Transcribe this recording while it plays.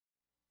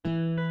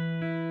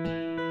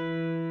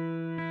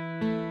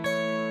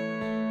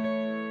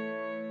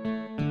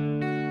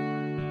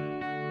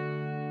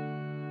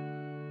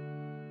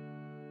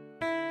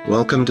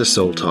Welcome to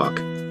Soul Talk,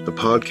 the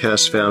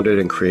podcast founded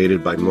and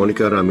created by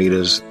Monica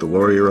Ramirez, the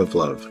Warrior of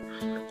Love.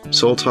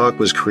 Soul Talk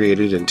was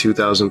created in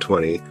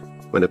 2020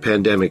 when a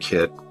pandemic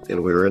hit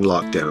and we were in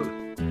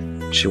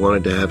lockdown. She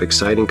wanted to have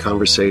exciting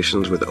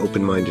conversations with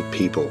open-minded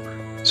people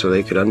so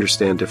they could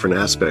understand different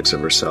aspects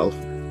of herself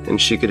and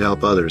she could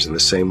help others in the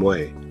same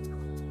way.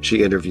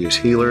 She interviews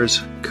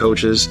healers,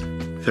 coaches,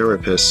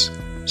 therapists,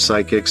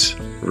 psychics,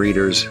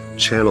 readers,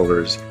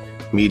 channelers,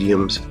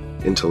 mediums,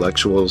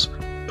 intellectuals,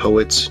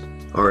 poets,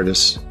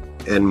 artists,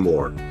 and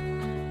more.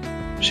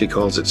 She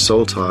calls it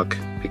Soul Talk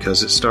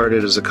because it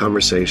started as a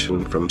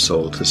conversation from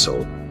soul to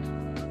soul.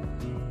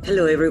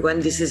 Hello, everyone.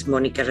 This is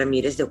Monica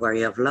Ramirez, the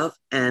Warrior of Love,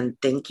 and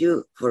thank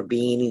you for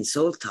being in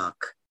Soul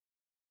Talk.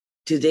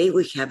 Today,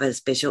 we have a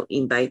special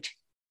invite.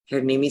 Her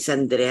name is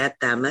Andreea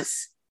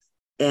Tamas,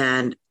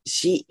 and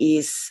she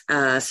is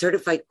a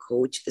certified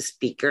coach, a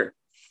speaker,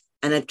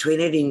 and a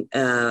trainer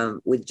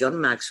with John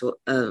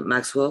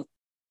Maxwell,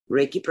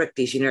 Reiki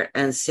practitioner,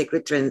 and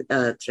sacred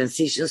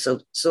transitions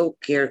of soul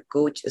care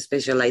coach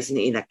specializing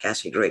in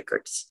Akashic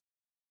records.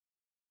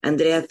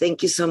 Andreea,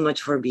 thank you so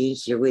much for being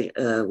here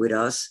with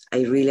us.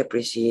 I really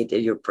appreciate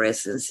your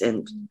presence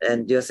and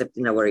you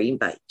accepting our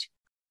invite.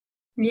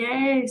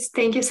 Yes,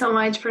 thank you so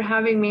much for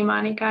having me,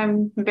 Monica.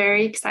 I'm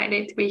very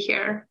excited to be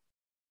here.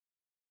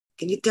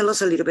 Can you tell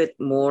us a little bit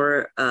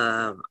more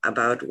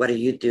about what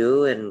you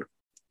do, and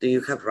do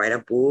you have write a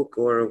book,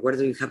 or where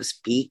do you have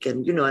speak?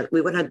 And,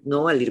 we want to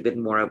know a little bit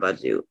more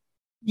about you.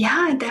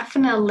 Yeah,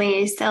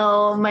 definitely.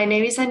 So my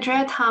name is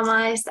Andreea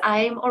Tamas.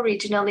 I'm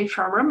originally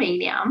from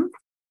Romania,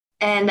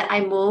 and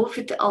I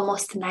moved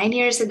almost 9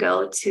 years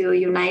ago to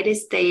United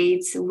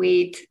States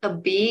with a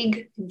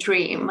big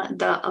dream,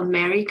 the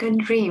American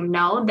dream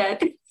now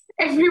that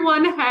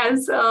everyone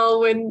has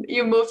when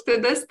you move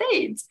to the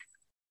States.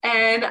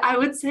 And I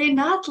would say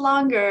not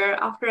longer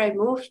after I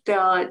moved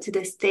to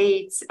the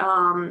States,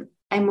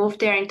 I moved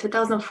there in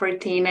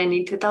 2014, and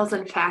in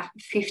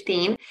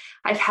 2015,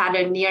 I've had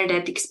a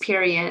near-death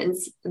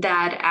experience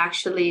that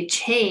actually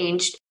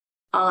changed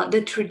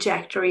the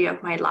trajectory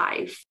of my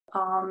life.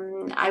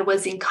 I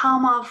was in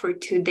coma for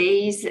 2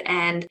 days,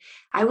 and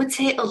I would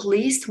say at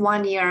least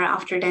 1 year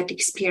after that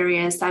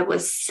experience, I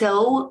was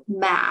so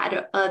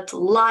mad at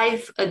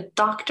life, at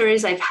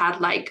doctors. I've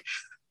had like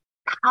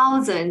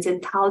thousands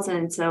and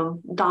thousands of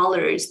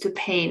dollars to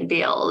pay in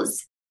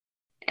bills.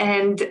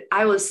 And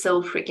I was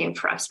so freaking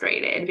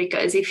frustrated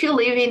because if you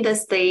live in the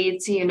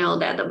States, you know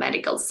that the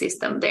medical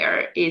system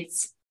there,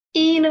 it's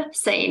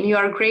insane. You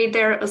are great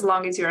there as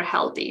long as you're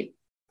healthy.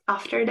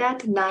 After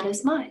that, not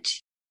as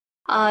much.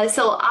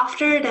 So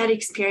after that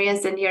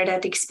experience, the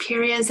near-death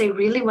experience, I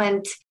really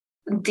went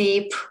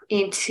deep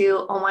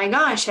into, oh my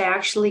gosh, I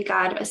actually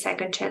got a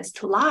second chance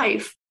to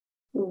life.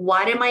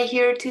 What am I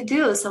here to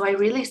do? So I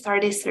really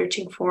started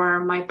searching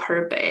for my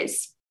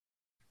purpose.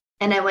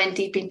 And I went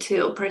deep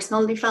into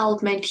personal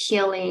development,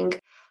 healing,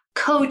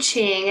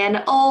 coaching,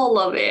 and all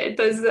of it.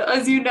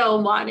 As you know,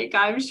 Monica,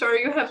 I'm sure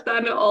you have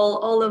done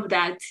all of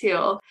that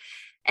too.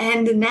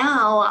 And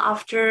now,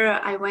 after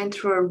I went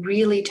through a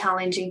really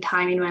challenging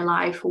time in my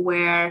life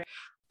where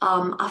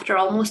after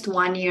almost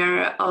 1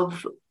 year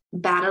of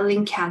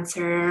battling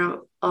cancer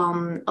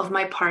of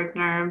my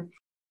partner,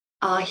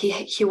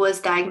 he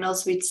was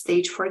diagnosed with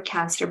stage 4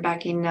 cancer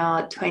back in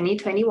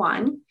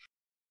 2021.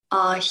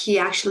 He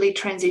actually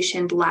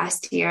transitioned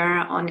last year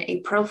on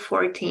April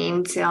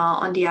 14th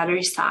on the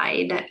other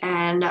side.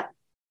 And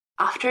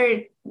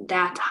after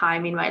that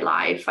time in my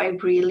life, I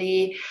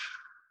really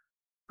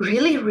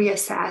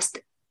reassessed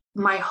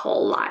my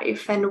whole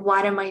life and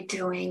what am I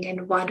doing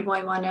and what do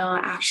I want to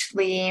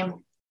actually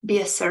be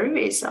a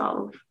service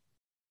of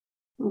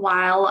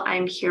while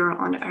I'm here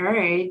on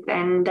earth.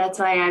 And that's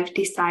why I've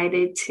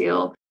decided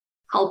to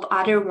help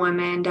other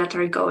women that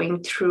are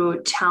going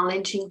through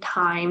challenging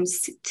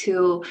times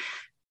to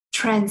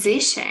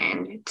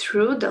transition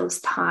through those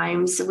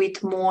times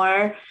with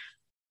more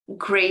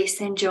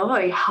grace and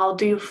joy. How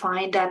do you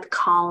find that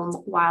calm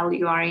while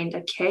you are in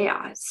the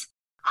chaos?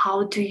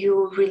 How do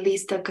you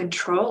release the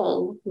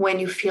control when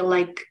you feel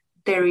like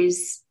there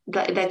is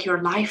that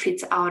your life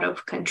is out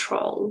of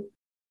control?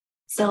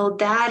 So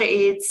that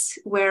is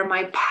where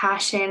my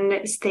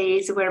passion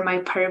stays, where my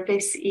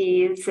purpose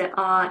is.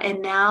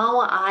 And now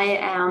I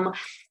am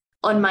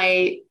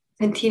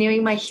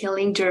continuing my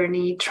healing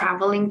journey,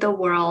 traveling the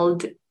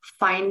world,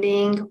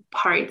 finding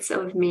parts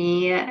of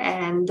me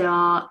and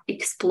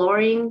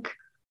exploring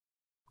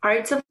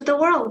parts of the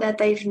world that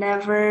I've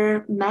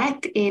never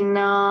met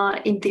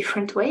in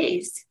different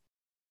ways.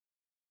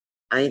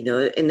 I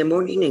know. In the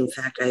morning, in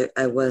fact,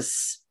 I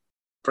was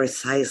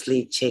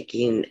precisely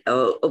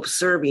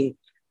observing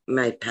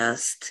my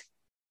past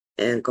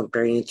and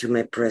comparing it to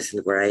my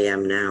present where I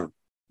am now.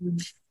 Mm-hmm.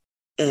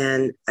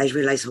 And I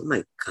realized, oh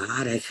my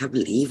God, I have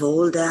lived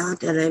all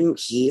that and I'm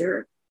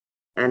here.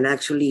 And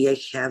actually I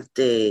have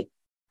the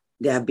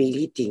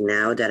ability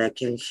now that I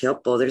can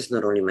help others,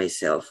 not only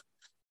myself.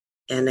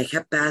 And I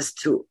have passed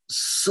through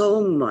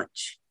so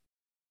much,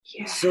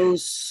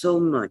 so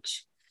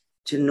much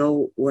to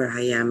know where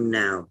I am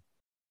now.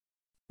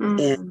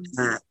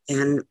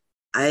 And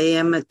I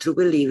am a true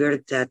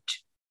believer that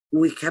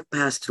we have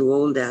passed through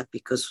all that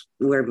because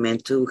we're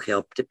meant to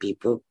help the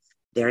people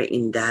that are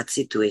in that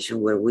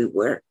situation where we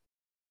were.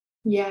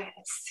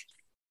 Yes.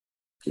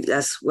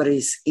 That's what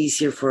is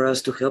easier for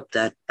us to help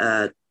that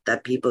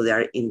people that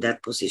are in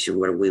that position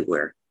where we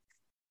were.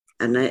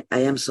 And I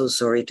am so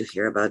sorry to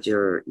hear about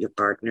your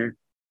partner.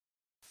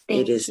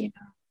 Thank it is you.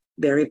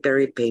 very,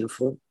 very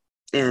painful.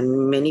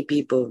 And many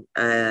people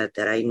that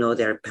I know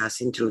that are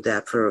passing through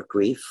that for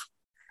grief.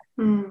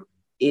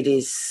 It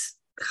is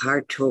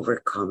hard to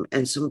overcome,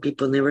 and some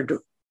people never do.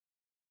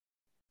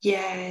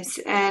 Yes,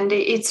 and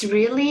it's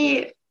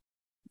really,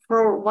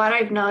 for what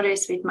I've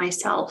noticed with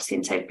myself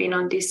since I've been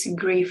on this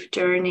grief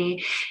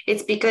journey,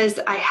 it's because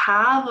I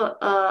have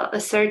a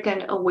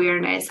certain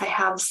awareness. I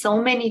have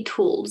so many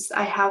tools.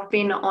 I have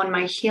been on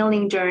my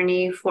healing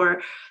journey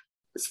for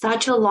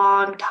such a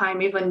long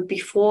time, even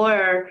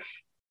before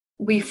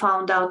we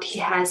found out he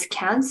has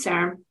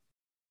cancer.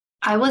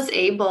 I was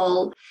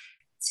able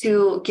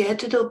to get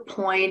to the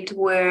point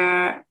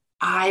where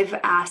I've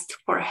asked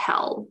for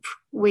help,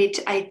 which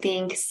I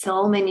think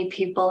so many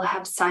people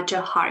have such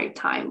a hard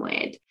time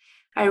with.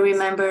 I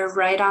remember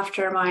right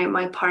after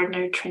my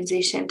partner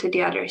transitioned to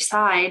the other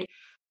side,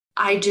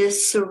 I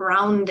just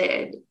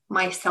surrounded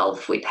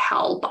myself with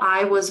help.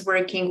 I was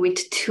working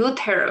with 2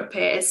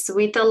 therapists,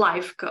 with a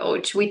life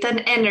coach, with an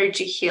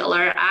energy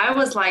healer. I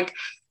was like,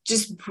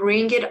 just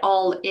bring it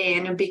all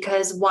in,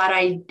 because what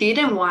I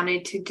didn't want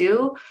it to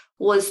do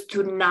was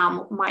to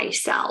numb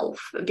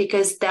myself,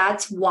 because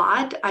that's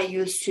what I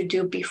used to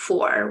do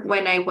before.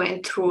 When I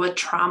went through a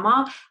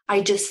trauma,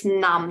 I just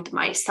numbed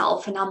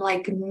myself. And I'm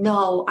like,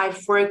 no,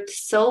 I've worked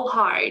so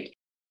hard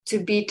to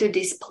be to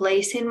this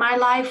place in my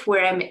life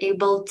where I'm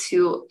able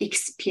to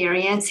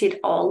experience it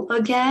all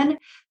again,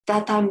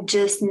 that I'm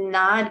just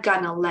not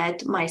gonna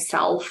let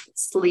myself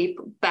slip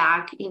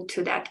back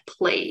into that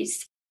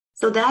place.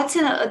 So that's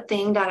a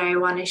thing that I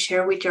want to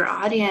share with your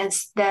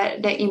audience,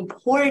 that the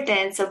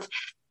importance of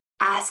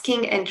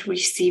asking and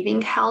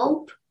receiving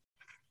help,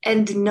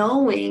 and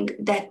knowing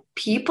that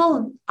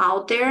people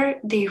out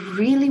there, they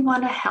really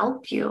want to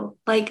help you.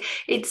 Like,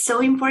 it's so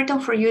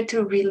important for you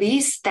to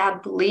release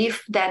that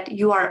belief that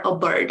you are a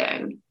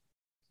burden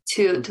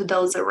to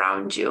those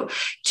around you.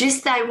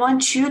 Just, I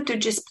want you to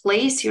just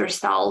place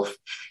yourself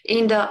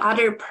in the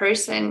other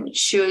person's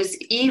shoes.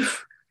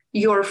 If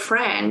your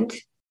friend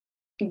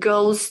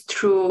goes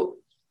through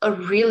a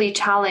really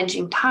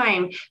challenging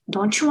time,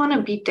 don't you want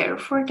to be there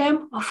for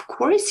them? Of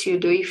course you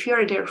do. If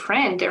you're their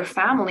friend, their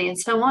family, and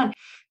so on,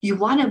 you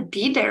want to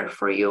be there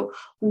for you.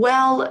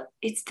 Well,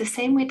 it's the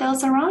same with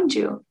those around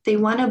you. They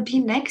want to be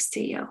next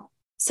to you.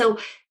 So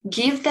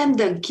give them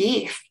the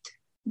gift,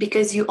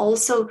 because you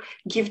also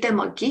give them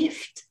a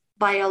gift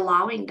by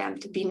allowing them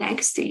to be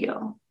next to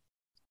you.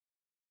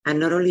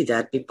 And not only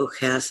that, people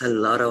has a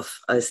lot of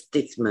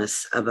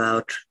stigmas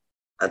about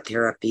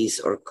therapies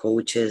or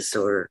coaches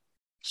or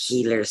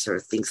healers or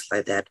things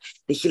like that.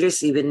 The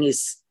healers even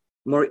is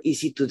more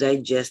easy to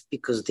digest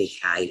because they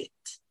hide it.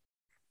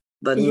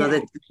 But not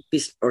the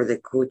therapist or the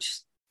coach.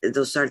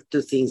 Those are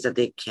 2 things that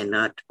they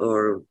cannot,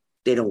 or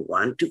they don't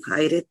want to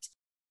hide it.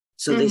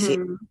 So they say,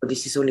 oh,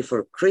 this is only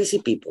for crazy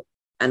people,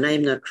 and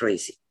I'm not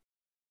crazy.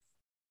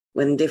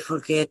 When they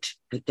forget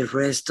that the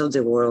rest of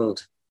the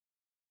world,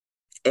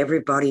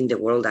 everybody in the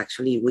world,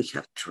 actually, we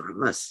have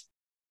traumas.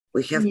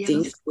 We have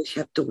things we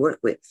have to work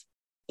with,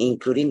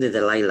 including the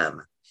Dalai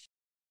Lama.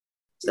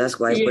 So that's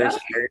why we're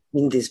here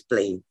in this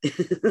plane.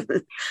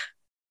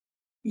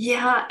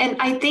 Yeah, and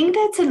I think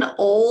that's an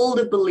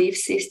old belief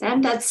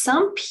system that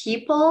some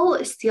people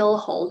still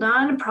hold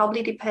on.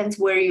 Probably depends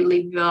where you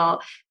live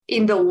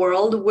in the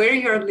world, where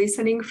you're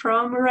listening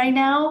from right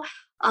now.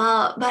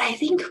 But I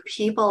think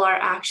people are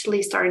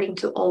actually starting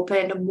to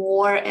open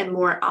more and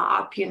more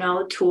up,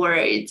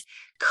 towards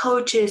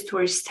coaches,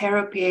 towards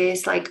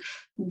therapists, like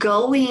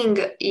going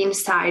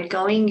inside,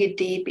 going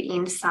deep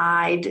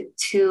inside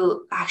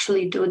to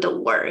actually do the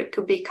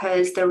work,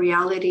 because the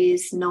reality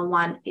is no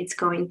one is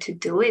going to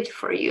do it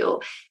for you.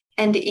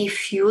 And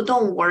if you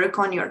don't work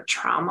on your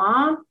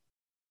trauma,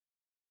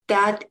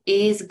 that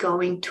is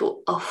going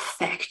to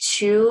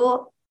affect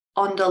you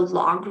on the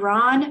long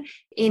run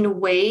in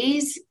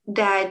ways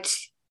that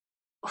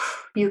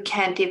you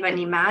can't even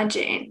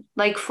imagine.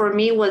 Like, for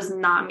me, was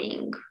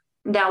numbing.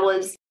 That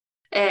was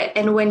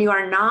and when you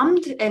are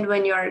numbed, and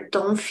when you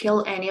don't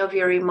feel any of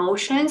your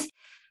emotions,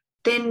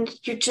 then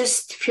you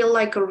just feel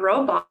like a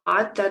robot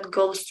that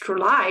goes through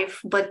life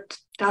but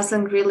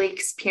doesn't really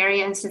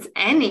experience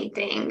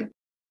anything.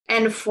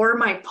 And for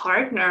my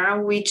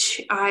partner, which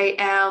I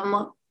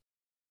am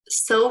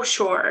so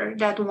sure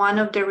that one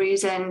of the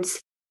reasons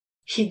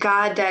he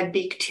got that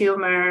big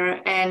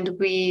tumor and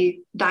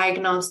we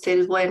diagnosed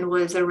it when it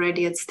was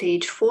already at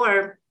stage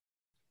 4,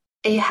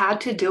 it had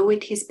to do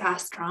with his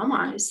past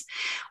traumas,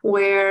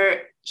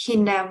 where he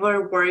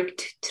never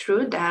worked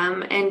through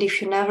them. And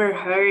if you never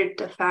heard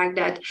the fact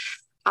that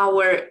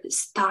our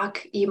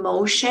stuck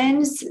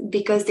emotions,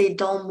 because they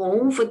don't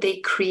move, they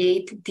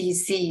create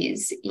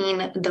disease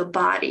in the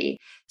body.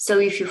 So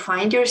if you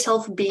find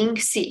yourself being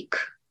sick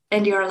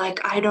and you're like,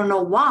 I don't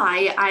know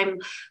why, I'm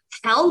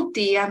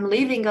healthy, I'm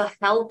living a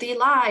healthy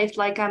life,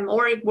 like I'm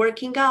already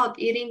working out,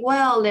 eating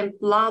well, and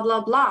blah,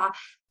 blah, blah,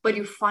 but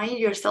you find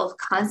yourself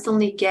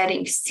constantly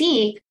getting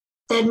sick,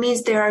 that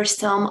means there are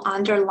some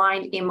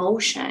underlying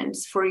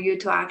emotions for you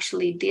to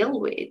actually deal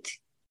with.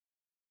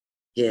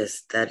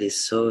 Yes, that is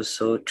so,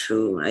 so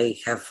true. I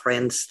have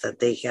friends that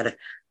they had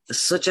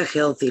such a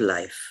healthy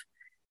life.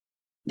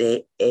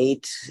 They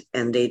ate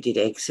and they did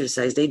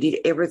exercise. They did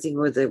everything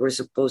what they were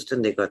supposed to,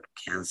 and they got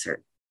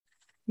cancer.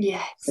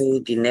 Yes.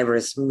 They never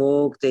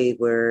smoked. They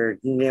were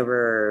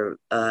never,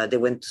 they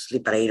went to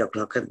sleep at 8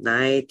 o'clock at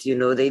night.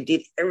 They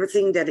did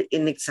everything that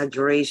in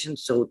exaggeration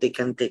so they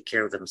can take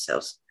care of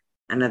themselves.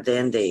 And at the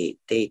end, they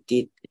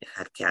did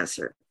have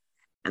cancer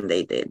and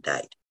they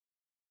died.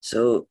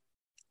 So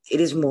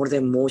it is more the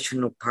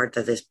emotional part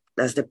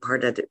that's the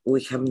part that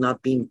we have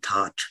not been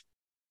taught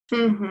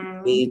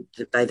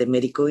by the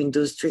medical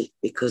industry,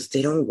 because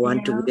they don't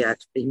want to be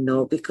actually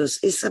know,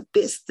 because it's a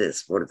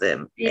business for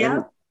them. Yeah.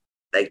 And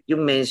like you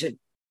mentioned,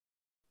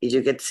 if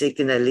you get sick,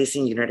 at least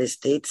in the United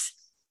States,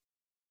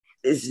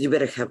 you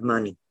better have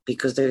money,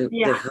 because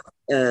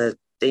the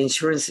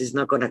insurance is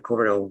not going to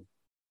cover all.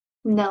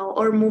 No,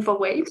 or move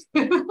away.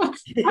 Have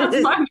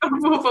fun or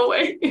move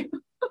away.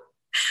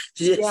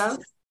 Yes,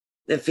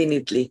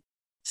 definitely.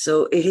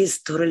 So it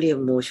is totally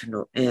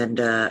emotional.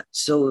 And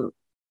so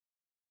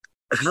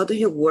how do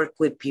you work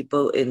with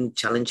people in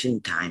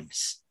challenging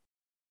times?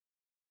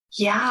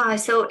 Yeah,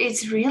 so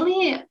it's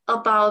really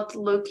about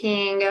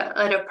looking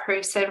at a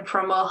person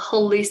from a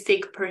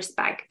holistic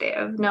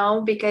perspective,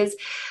 no? Because,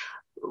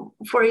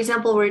 for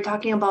example, we're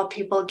talking about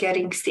people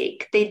getting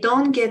sick. They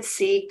don't get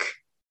sick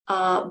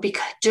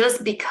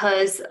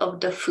because of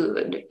the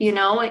food,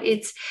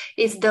 it's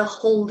the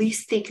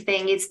holistic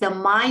thing. It's the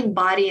mind,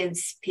 body, and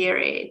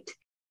spirit.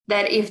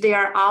 That if they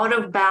are out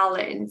of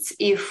balance,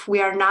 if we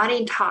are not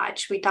in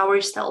touch with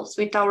ourselves,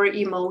 with our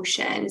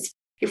emotions,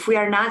 if we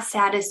are not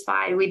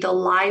satisfied with the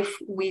life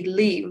we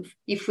live,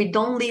 if we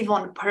don't live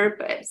on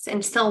purpose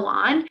and so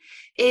on,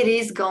 it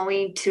is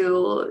going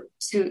to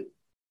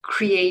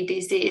create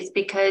disease,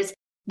 because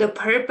the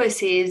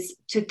purpose is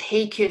to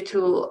take you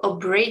to a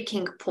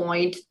breaking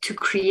point, to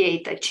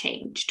create a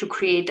change, to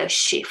create a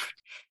shift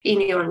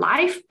in your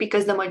life,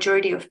 because the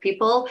majority of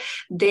people,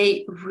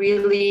 they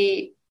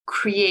really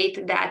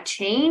create that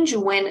change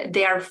when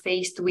they are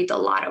faced with a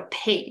lot of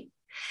pain.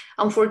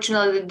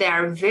 Unfortunately, there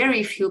are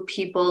very few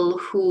people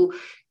who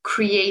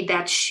create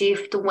that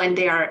shift when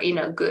they are in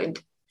a good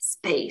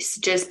space,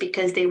 just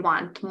because they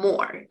want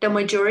more. The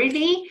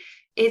majority,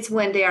 it's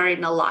when they are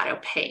in a lot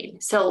of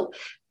pain. So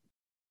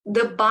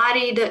the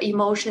body, the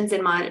emotions,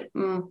 and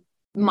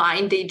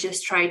mind, they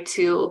just try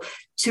to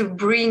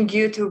bring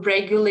you, to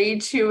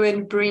regulate you,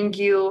 and bring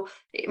you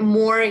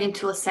more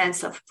into a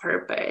sense of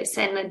purpose.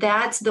 And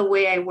that's the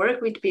way I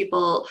work with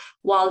people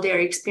while they're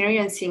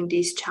experiencing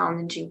these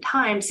challenging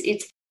times.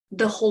 It's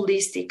the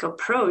holistic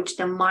approach,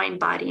 the mind,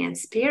 body, and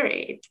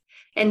spirit,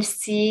 and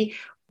see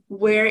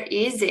where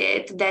is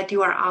it that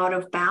you are out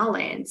of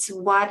balance?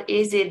 What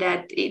is it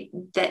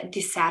that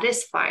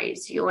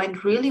dissatisfies you?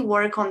 And really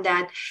work on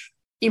that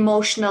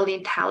emotional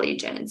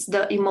intelligence,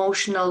 the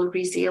emotional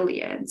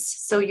resilience,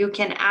 so you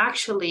can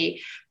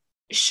actually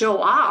show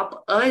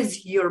up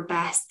as your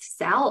best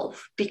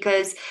self,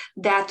 because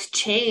that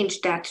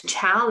change, that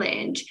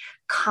challenge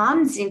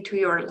comes into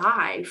your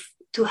life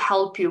to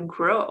help you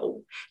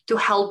grow, to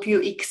help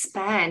you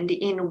expand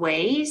in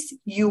ways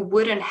you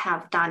wouldn't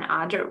have done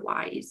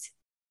otherwise.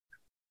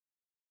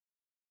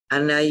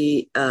 And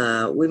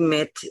we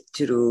met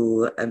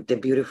through the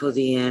beautiful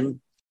Deanne.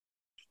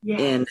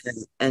 Yes.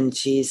 And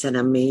she's an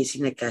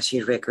amazing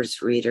Akashic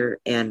Records reader.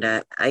 And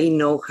I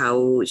know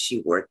how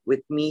she worked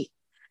with me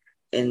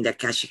in the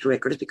Akashic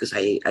Records, because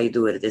I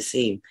do it the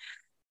same.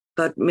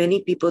 But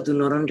many people do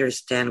not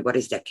understand what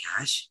is the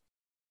Akash,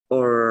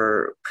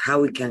 or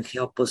how it can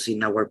help us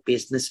in our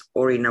business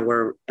or in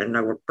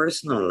our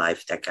personal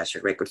life, the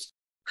Akashic Records.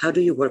 How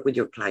do you work with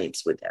your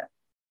clients with that?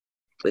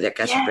 With the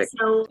Akashic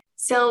Records?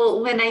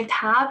 So when I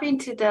tap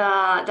into the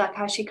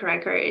Akashic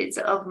Records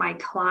of my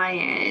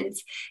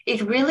clients,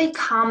 it really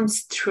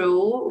comes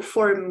through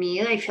for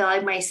me. I feel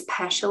like my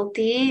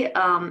specialty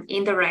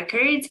in the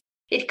records,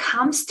 it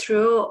comes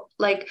through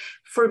like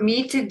for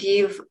me to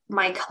give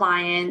my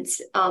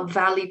clients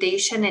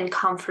validation and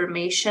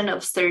confirmation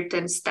of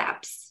certain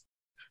steps,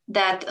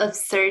 that of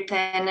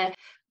certain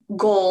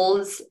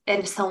goals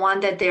and so on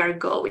that they are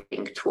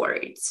going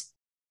towards.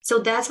 So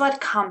that's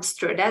what comes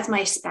through. That's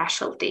my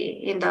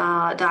specialty in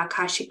the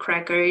Akashic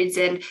Records.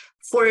 And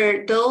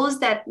for those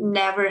that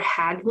never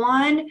had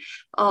one,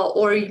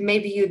 or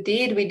maybe you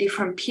did with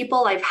different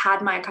people, I've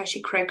had my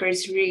Akashic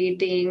Records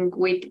reading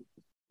with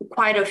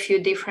quite a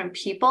few different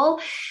people.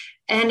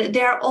 And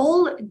they're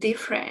all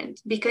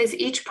different because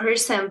each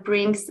person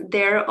brings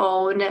their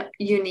own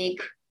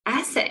unique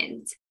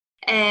essence.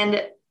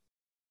 And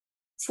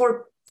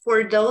for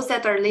those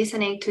that are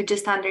listening, to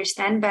just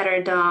understand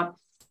better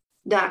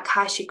the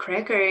Akashic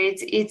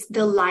Records, it's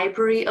the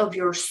library of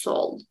your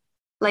soul.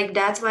 Like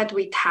that's what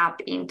we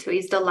tap into,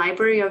 is the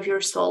library of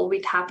your soul. We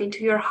tap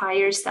into your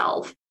higher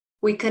self.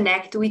 We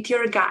connect with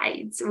your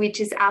guides, which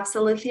is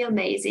absolutely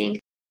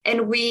amazing.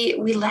 And we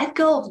let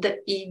go of the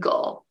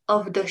ego,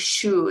 of the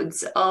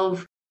shoulds,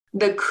 of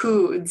the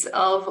coulds,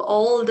 of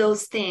all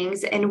those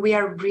things. And we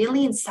are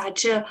really in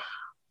such a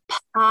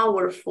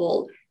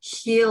powerful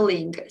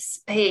healing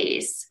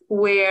space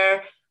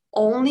where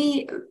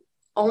only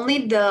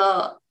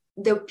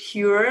the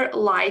pure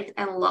light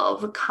and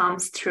love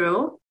comes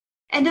through.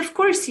 And of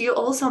course, you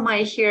also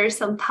might hear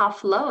some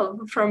tough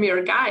love from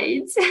your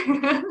guides,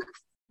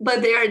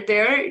 but they are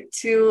there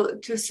to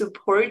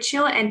support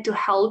you and to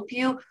help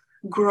you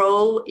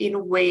grow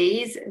in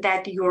ways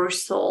that your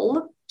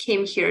soul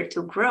came here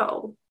to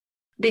grow.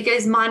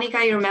 Because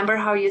Monica, you remember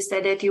how you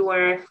said that you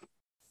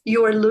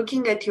were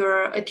looking at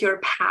your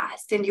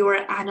past and you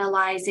were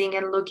analyzing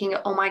and looking,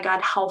 oh my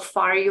God, how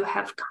far you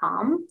have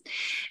come.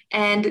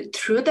 And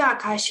through the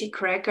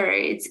Akashic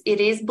records, it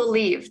is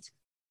believed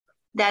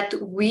that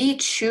we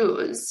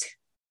choose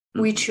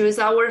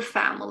our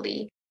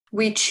family,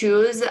 we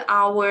choose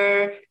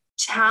our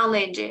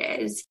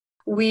challenges,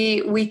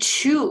 we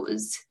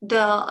choose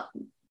a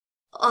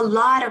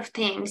lot of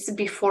things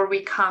before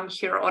we come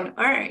here on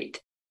earth.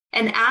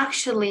 And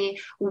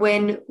actually,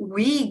 when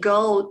we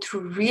go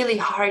through really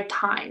hard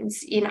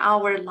times in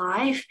our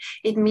life,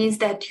 it means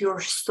that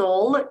your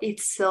soul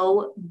is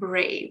so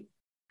brave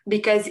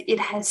because it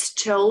has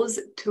chose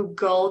to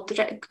go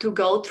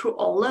through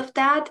all of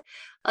that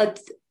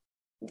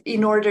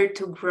in order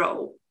to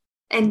grow.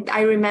 And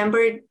I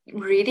remember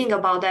reading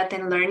about that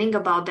and learning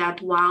about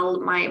that while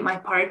my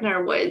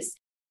partner was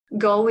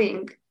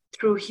going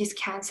through his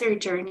cancer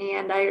journey.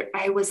 And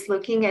I was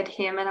looking at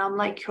him and I'm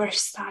like, you're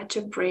such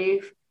a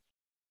brave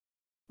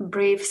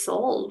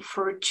soul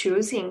for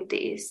choosing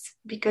this,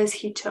 because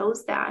he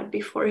chose that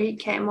before he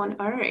came on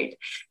earth.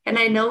 And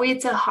I know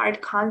it's a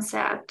hard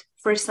concept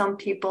for some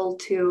people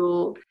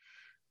to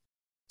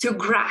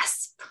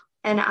grasp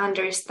and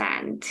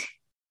understand.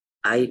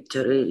 I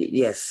totally,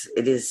 yes,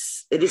 it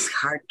is. It is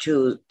hard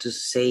to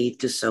say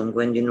to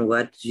someone, you know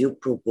what, you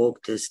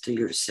provoke this to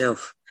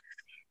yourself,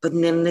 but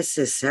not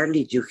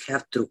necessarily you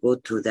have to go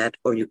through that,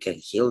 or you can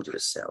heal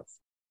yourself.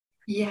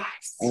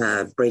 Yes.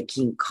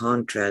 Breaking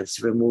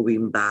contracts,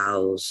 removing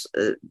vows,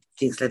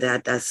 things like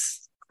that.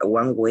 That's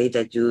one way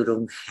that you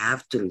don't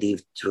have to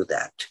live through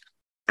that,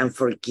 and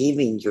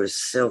forgiving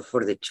yourself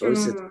for the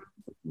choices you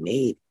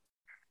made.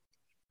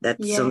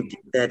 That's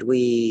something that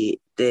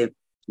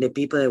the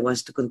people that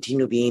wants to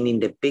continue being in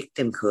the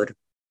victimhood,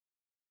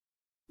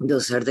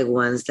 those are the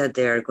ones that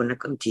they are going to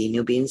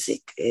continue being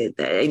sick.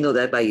 I know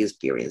that by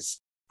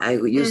experience. I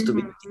used to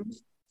be,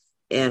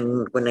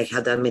 and when I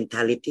had that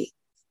mentality,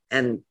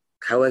 and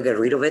how I got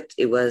rid of it,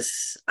 it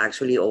was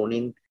actually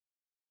owning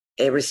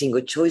every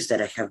single choice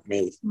that I have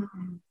made.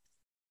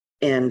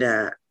 And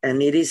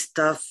it is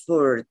tough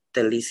for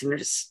the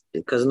listeners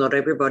because not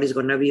everybody's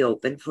going to be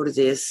open for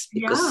this,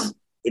 because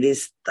it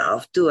is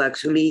tough to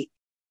actually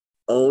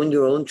own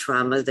your own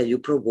traumas that you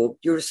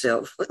provoked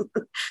yourself.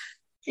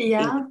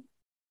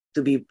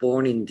 To be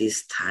born in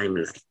this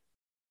timeline.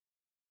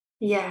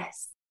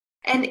 Yes.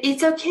 And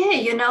it's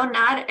okay,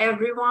 not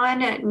everyone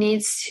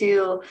needs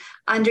to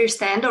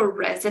understand or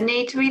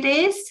resonate with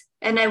this.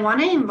 And I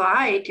want to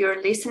invite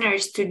your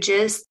listeners to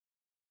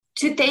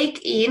take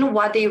in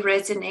what they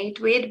resonate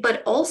with,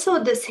 but also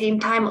at the same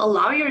time,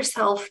 allow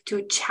yourself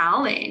to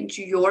challenge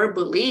your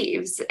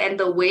beliefs and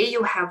the way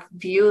you have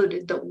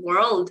viewed the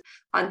world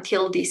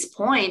until this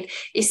point,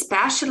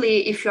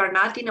 especially if you're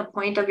not in a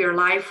point of your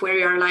life where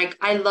you're like,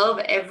 I love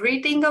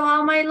everything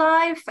about my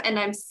life and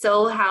I'm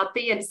so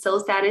happy and so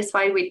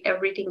satisfied with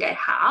everything I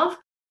have.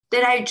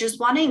 Then I just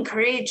want to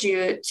encourage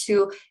you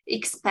to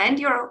expand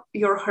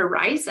your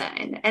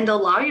horizon and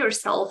allow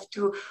yourself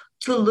to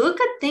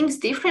look at things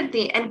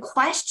differently and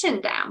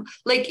question them.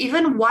 Like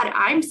even what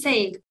I'm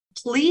saying,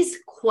 please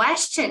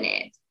question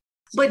it,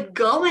 but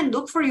go and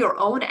look for your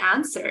own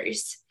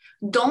answers.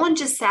 Don't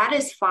just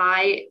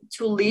satisfy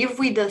to live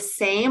with the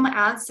same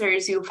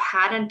answers you've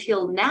had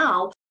until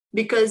now,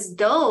 because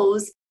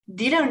those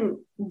didn't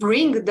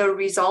bring the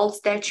results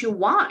that you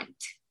want.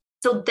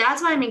 So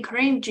that's why I'm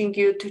encouraging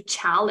you to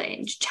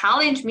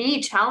challenge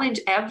me, challenge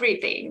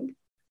everything.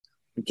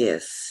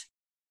 Yes.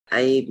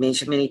 I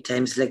mentioned many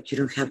times, like, you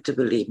don't have to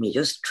believe me.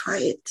 Just try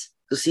it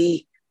to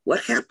see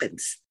what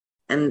happens.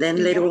 And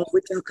then later on,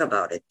 we talk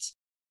about it.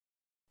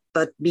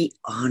 But be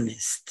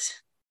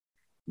honest.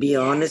 Be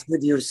honest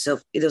with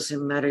yourself. It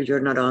doesn't matter.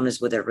 You're not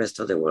honest with the rest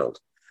of the world.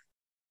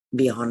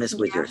 Be honest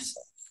with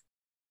yourself.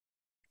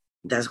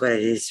 That's what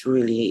it is,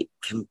 really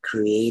can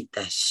create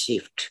a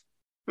shift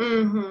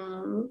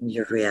in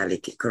your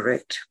reality,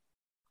 correct?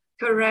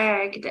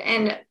 Correct.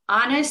 And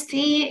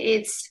honesty,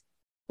 it's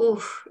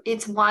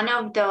one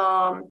of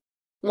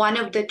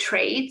the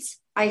traits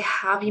I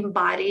have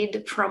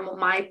embodied from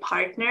my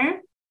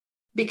partner,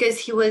 because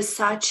he was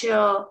such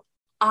a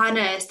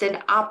honest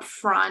and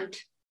upfront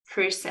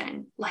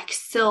person, like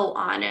so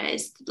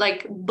honest,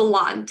 like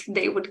blunt,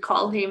 they would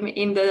call him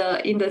in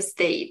the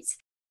States.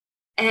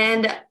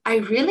 And I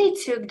really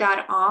took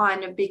that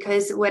on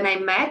because when I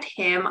met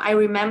him, I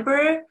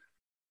remember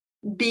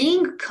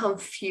being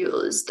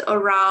confused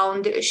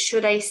around,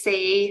 should I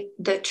say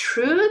the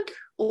truth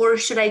or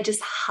should I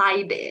just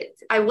hide it?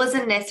 I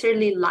wasn't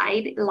necessarily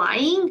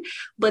lying,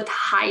 but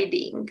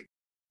hiding.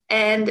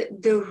 And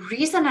the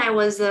reason I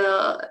was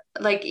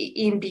like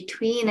in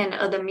between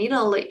and the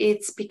middle,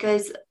 it's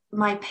because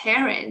my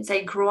parents,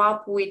 I grew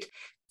up with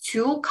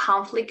two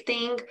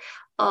conflicting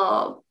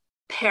uh,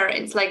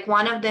 parents. Like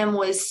one of them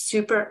was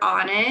super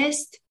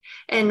honest,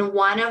 and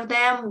one of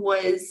them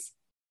was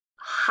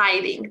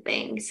hiding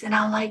things. And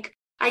I'm like,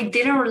 I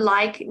didn't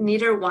like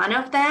neither one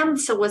of them.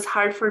 So it was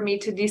hard for me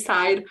to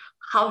decide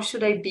how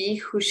should I be,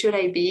 who should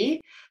I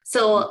be.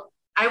 So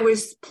I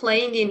was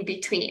playing in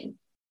between.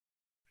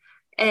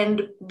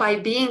 And by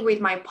being with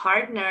my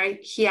partner,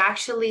 he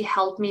actually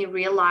helped me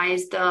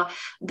realize the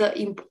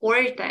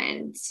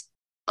importance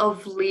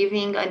of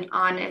living an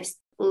honest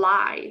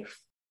life.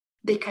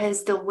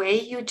 Because the way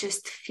you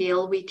just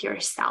feel with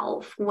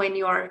yourself when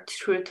you are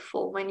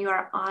truthful, when you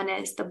are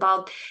honest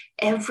about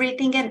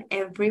everything and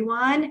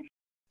everyone,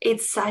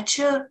 it's such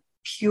a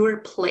pure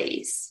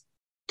place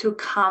to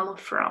come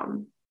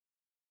from.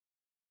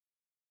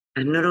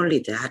 And not only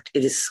that,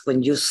 it is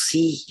when you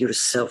see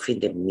yourself in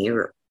the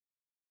mirror,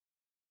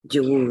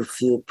 you will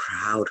feel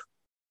proud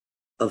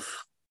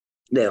of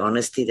the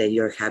honesty that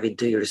you're having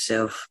to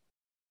yourself.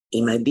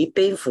 It might be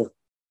painful.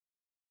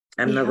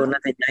 I'm not going to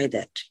deny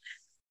that.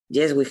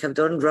 Yes, we have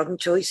done wrong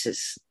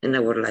choices in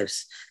our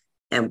lives,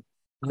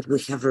 but we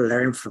have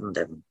learned from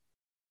them.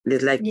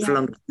 It's like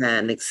from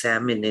an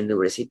exam in the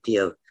University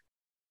of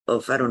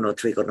I don't know,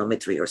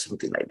 trigonometry or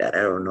something like that.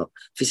 I don't know,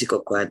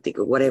 physical quantic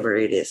or whatever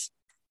it is.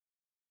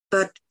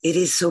 But it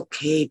is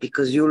okay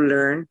because you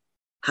learn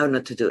how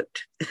not to do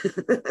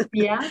it.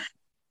 Yeah.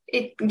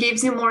 It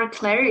gives you more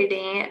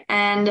clarity.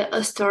 And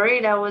a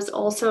story that was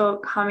also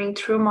coming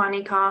through,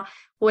 Monica,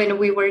 when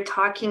we were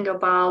talking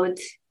about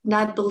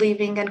not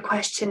believing and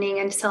questioning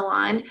and so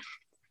on.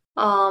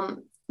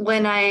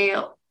 When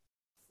I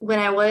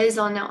was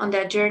on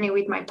that journey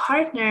with my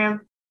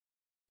partner,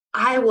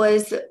 I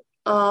was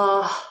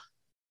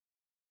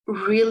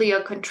really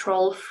a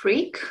control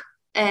freak.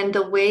 And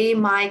the way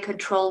my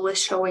control was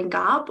showing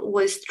up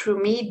was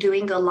through me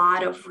doing a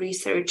lot of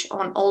research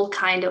on all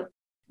kind of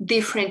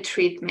different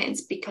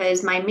treatments,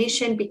 because my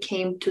mission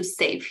became to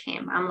save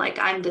him. I'm like,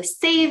 I'm the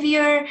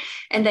savior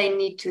and I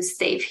need to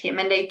save him.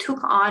 And I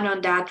took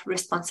on that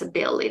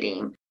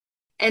responsibility.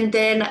 And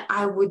then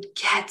I would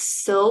get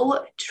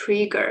so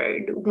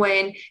triggered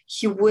when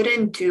he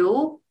wouldn't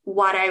do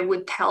what I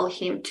would tell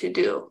him to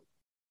do.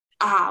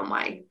 Oh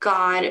my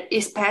God,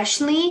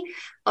 especially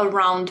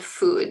around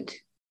food.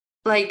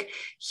 Like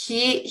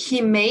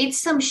he made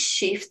some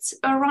shifts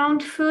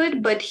around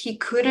food, but he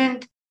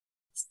couldn't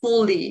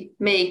fully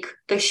make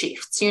the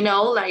shifts,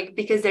 like,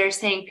 because they're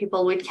saying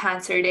people with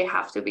cancer, they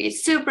have to be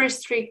super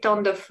strict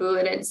on the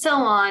food and so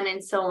on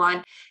and so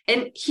on.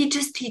 And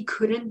he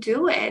couldn't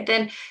do it.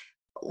 And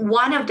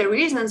one of the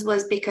reasons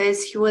was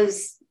because he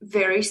was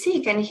very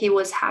sick and he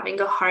was having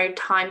a hard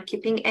time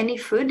keeping any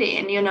food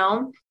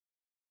in.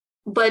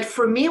 But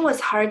for me, it was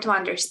hard to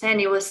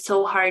understand. It was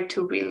so hard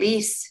to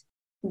release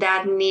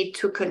that need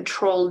to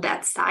control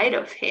that side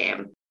of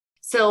him.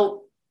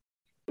 So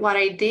what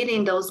I did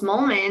in those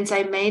moments,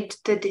 I made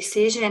the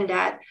decision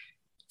that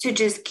to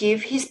just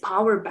give his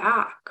power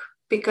back,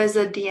 because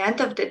at the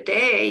end of the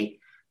day,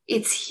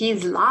 it's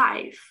his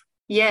life.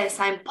 Yes,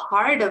 I'm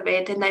part of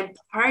it and I'm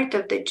part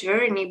of the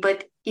journey,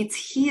 but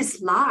it's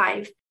his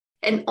life,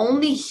 and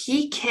only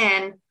he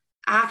can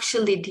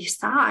actually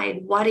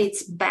decide what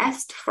is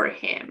best for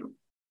him.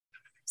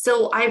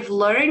 So I've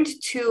learned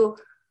to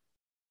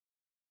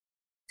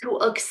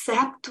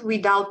accept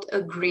without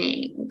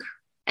agreeing.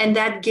 And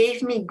that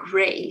gave me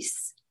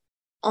grace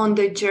on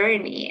the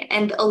journey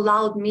and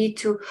allowed me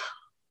to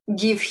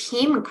give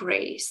him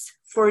grace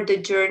for the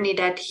journey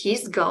that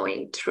he's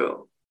going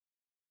through.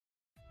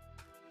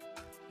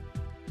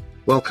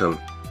 Welcome.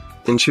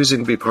 In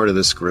choosing to be part of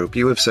this group,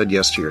 you have said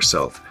yes to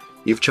yourself.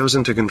 You've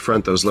chosen to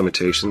confront those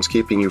limitations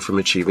keeping you from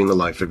achieving the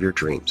life of your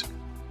dreams.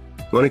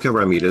 Monica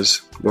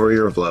Ramirez,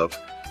 Warrior of Love,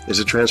 is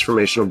a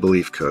transformational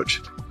belief coach.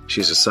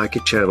 She's a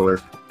psychic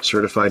channeler,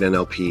 certified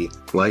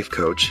NLP, life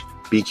coach,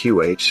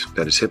 BQH,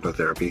 that is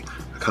hypnotherapy,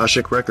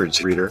 Akashic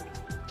Records reader,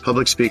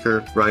 public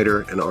speaker,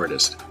 writer, and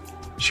artist.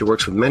 She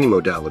works with many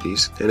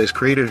modalities and has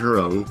created her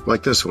own,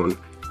 like this one,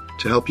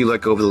 to help you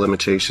let go of the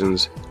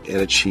limitations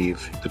and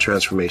achieve the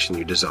transformation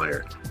you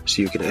desire,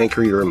 so you can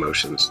anchor your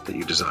emotions that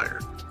you desire.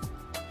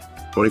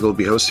 Monica will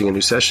be hosting a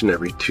new session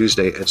every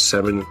Tuesday at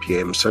 7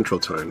 p.m. Central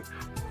Time,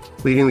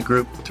 leading the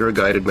group through a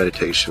guided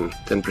meditation,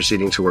 then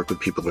proceeding to work with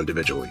people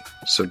individually.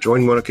 So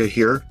join Monica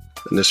here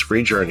in this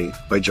free journey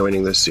by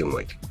joining this Zoom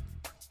link.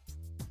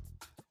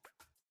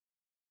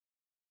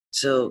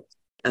 So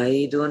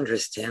I do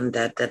understand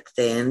that at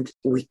the end,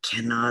 we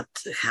cannot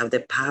have the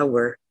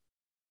power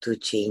to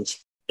change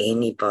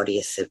anybody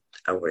except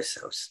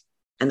ourselves.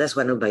 And that's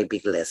one of my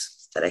big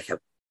lessons that I have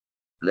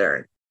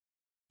learned.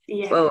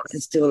 Yes. Well, I'm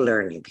still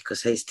learning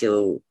because I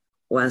still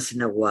once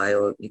in a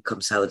while it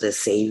comes out the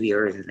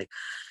savior and like,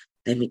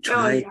 let me Oh,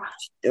 try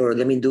or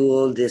let me do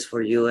all this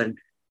for you.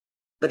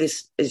 But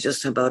it's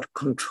just about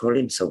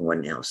controlling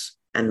someone else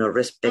and not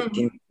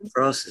respecting the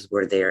process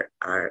where they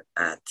are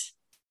at.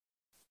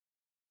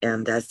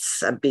 And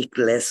that's a big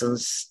lesson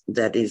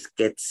that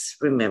gets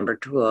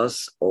remembered to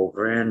us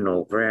over and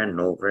over and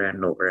over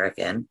and over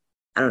again.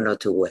 I don't know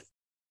to what,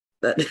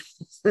 but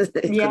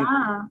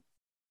Yeah.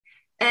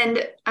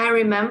 And I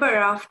remember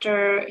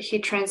after he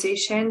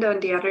transitioned on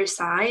the other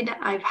side,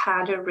 I've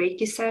had a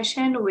Reiki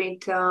session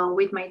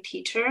with my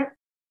teacher.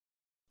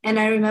 And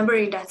I remember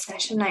in that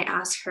session, I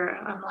asked her,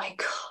 I'm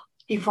like,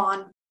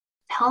 Yvonne,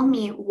 tell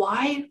me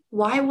why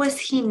was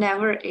he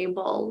never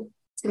able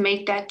to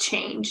make that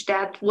change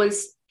that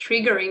was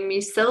triggering me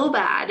so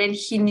bad? And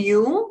he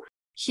knew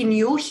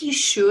he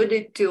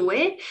should do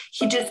it.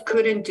 He just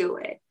couldn't do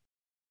it.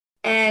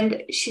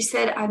 And she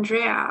said,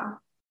 Andrea,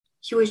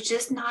 he was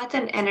just not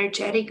an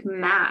energetic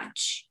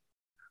match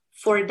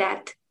for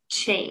that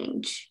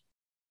change.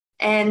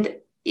 And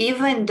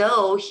even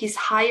though his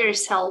higher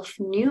self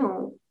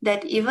knew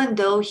that even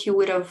though he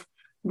would have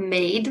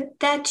made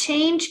that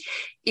change,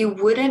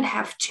 it wouldn't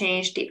have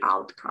changed the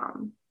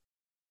outcome.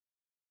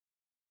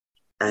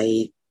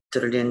 I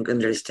totally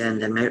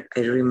understand. And I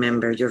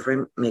remember,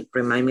 you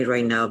remind me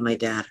right now of my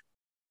dad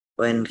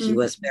when he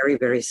was very,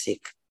 very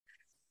sick.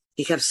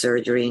 He had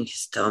surgery in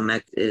his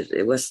stomach.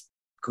 It was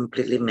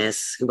completely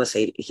mess.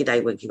 He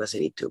died when he was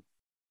 82.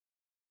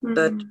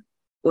 But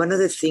one of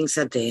the things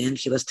at the end,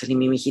 he was telling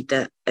me,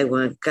 mijita, I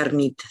want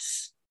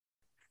carnitas.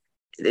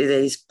 There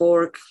is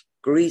pork,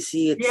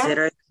 greasy,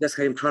 etc. He was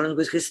having problems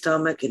with his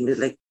stomach, and it's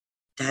like,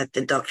 Dad,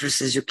 the doctor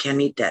says you can't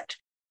eat that.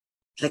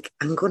 Like,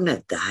 I'm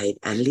gonna die.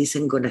 At least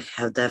I'm gonna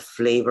have that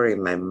flavor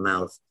in my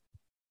mouth.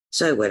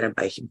 So I went and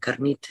buy him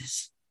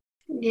carnitas.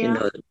 Yeah. You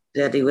know,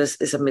 that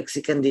it's a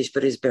Mexican dish,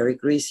 but it's very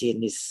greasy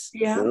and it's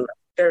not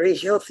very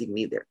healthy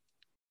neither.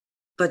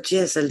 But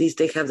yes, at least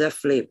they have that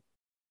flavor.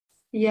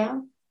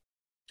 Yeah.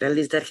 At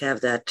least they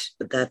have that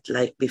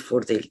like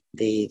before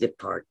they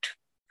depart.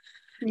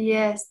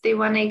 Yes, they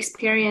want to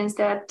experience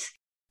that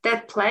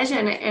pleasure.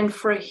 And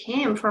for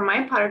him, for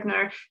my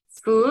partner,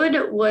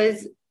 food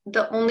was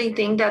the only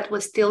thing that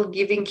was still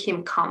giving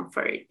him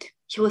comfort.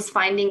 He was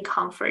finding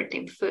comfort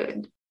in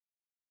food.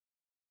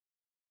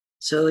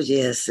 So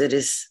yes,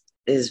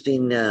 it's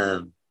been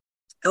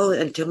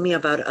and tell me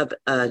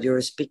about your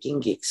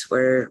speaking gigs.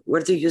 Where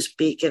do you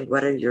speak and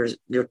what are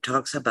your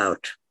talks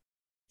about?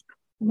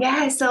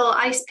 Yeah, so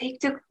I speak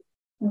to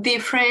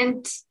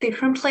different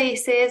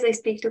places. I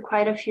speak to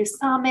quite a few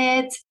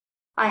summits.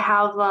 I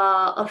have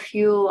a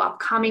few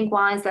upcoming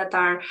ones that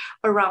are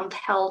around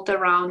health,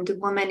 around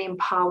women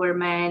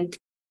empowerment,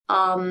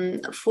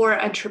 for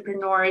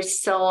entrepreneurs.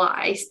 So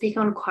I speak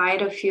on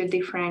quite a few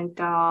different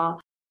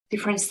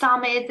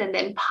summits and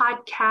then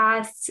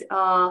podcasts.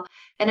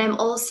 And I'm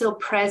also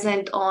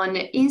present on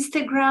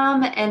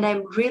Instagram, and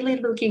I'm really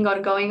looking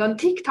on going on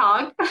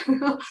TikTok.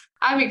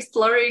 I'm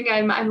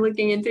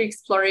looking into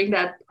exploring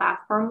that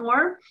platform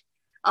more.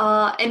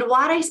 And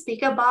what I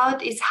speak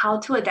about is how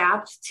to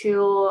adapt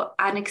to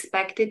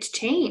unexpected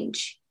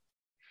change.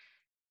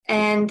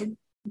 And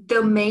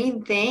the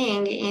main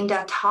thing in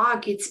that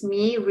talk, it's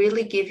me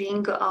really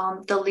giving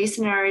the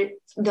listeners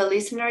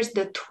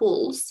the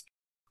tools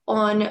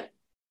on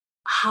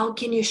how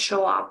can you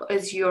show up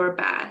as your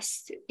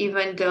best,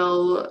 even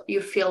though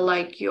you feel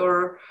like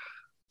your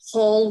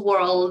whole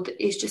world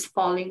is just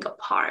falling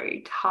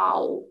apart,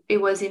 how it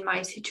was in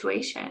my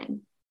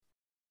situation.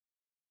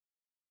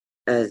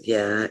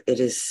 Yeah, it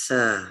is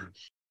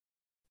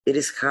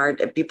hard.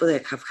 And people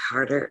that have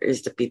harder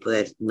is the people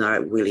that are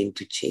not willing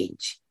to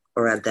change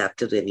or adapt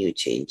to the new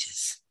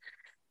changes.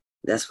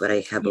 That's what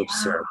I have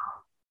observed.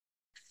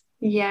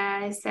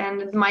 Yes,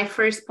 and my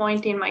first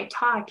point in my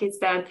talk is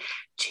that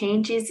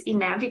change is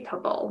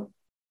inevitable.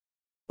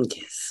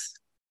 Yes.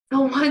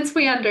 So once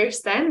we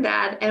understand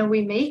that and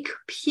we make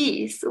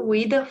peace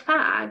with the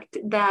fact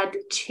that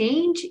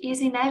change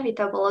is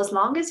inevitable, as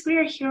long as we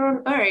are here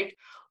on earth,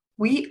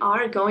 we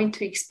are going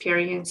to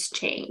experience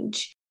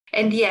change.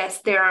 And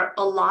yes, there are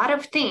a lot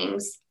of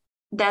things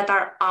that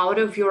are out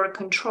of your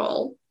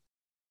control,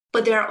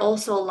 but there are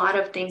also a lot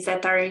of things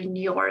that are in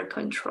your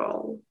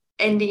control.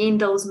 And in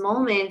those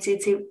moments,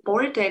 it's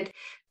important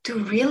to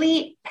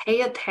really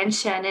pay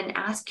attention and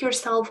ask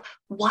yourself,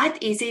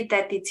 what is it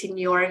that it's in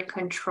your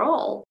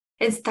control?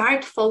 And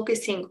start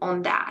focusing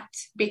on that,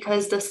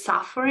 because the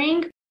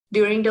suffering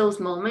during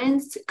those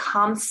moments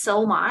comes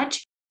so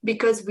much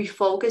because we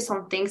focus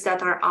on things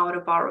that are out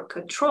of our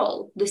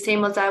control. The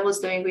same as I was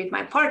doing with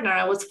my partner,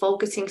 I was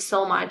focusing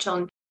so much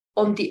on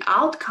the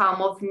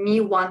outcome of me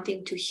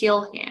wanting to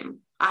heal him.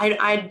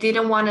 I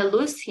didn't want to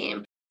lose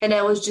him. And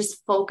I was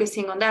just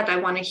focusing on that. I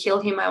want to heal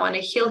him. I want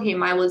to heal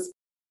him. I was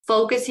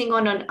focusing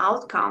on an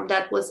outcome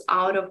that was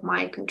out of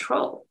my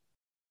control.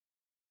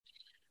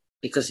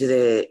 Because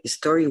the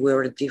story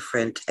were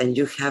different and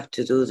you have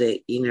to do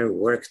the inner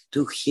work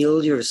to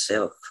heal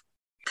yourself.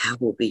 That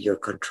will be your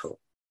control.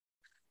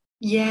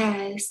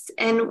 Yes.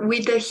 And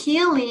with the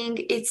healing,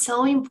 it's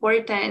so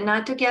important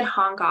not to get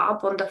hung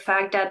up on the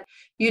fact that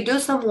you do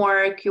some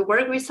work, you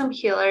work with some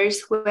healers,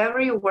 whoever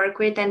you work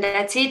with, and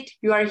that's it.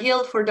 You are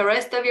healed for the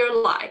rest of your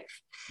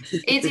life.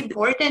 It's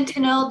important to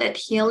know that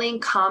healing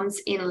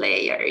comes in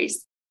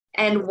layers.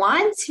 And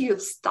once you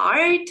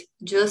start,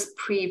 just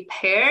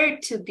prepare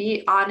to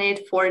be on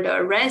it for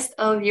the rest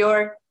of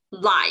your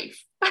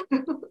life.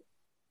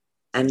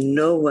 And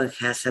no one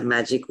has a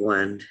magic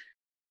wand.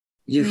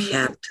 You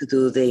Yeah. have to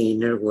do the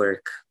inner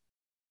work.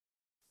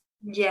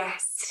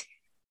 Yes.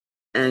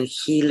 And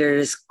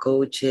healers,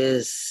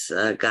 coaches,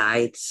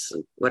 guides,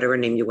 whatever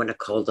name you want to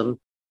call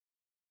them,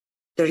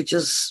 they're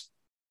just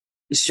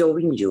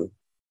showing you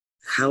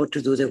how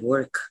to do the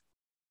work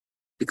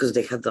because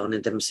they have done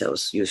it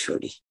themselves,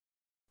 usually,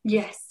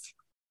 Yes.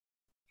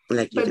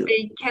 like you But do.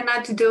 they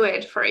cannot do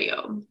it for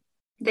you.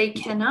 They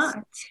Yes.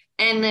 cannot.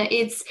 And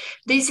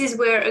this is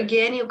where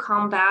again you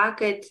come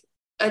back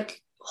at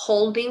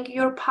holding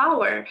your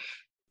power,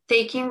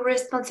 taking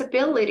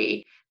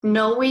responsibility,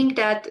 knowing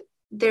that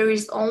there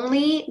is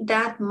only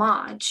that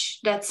much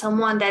that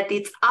someone that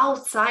is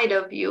outside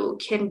of you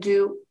can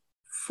do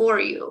for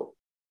you.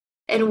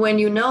 And when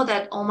you know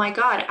that, oh my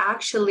God,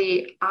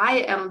 actually,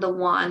 I am the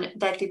one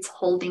that is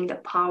holding the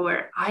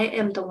power. I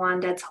am the one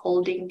that's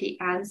holding the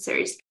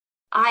answers.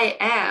 I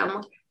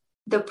am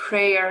the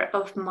prayer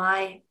of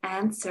my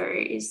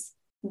answers.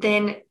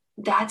 Then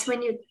that's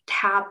when you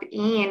tap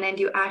in and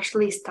you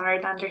actually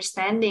start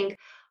understanding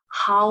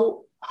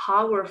how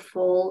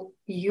powerful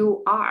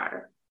you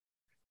are.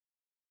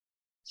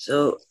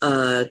 So,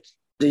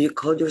 do you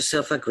call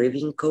yourself a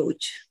grieving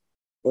coach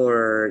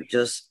or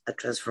just a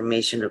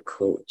transformational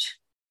coach?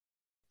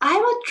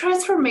 I'm a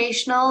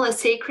transformational, a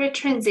sacred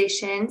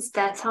transitions.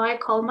 That's how I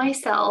call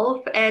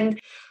myself. And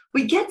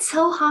we get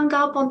so hung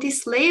up on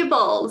these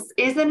labels,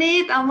 isn't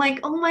it? I'm like,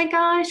 oh my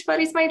gosh, what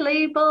is my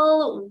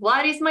label?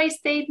 What is my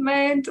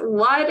statement?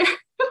 What?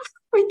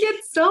 We get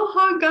so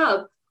hung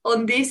up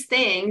on these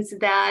things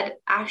that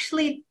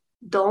actually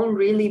don't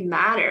really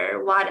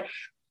matter.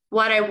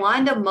 What I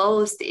want the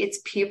most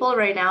is people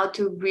right now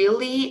to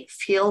really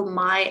feel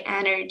my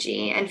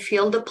energy and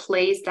feel the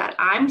place that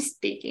I'm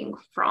speaking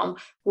from,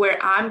 where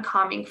I'm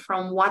coming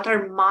from, what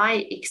are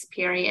my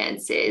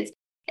experiences.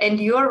 And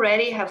you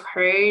already have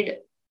heard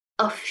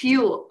a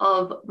few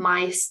of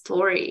my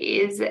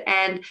stories.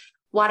 And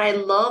what I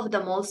love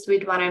the most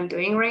with what I'm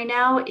doing right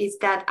now is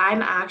that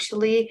I'm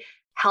actually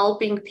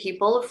helping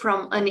people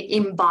from an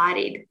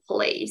embodied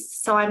place.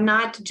 So I'm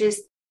not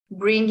just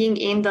bringing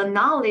in the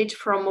knowledge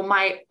from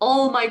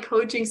all my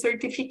coaching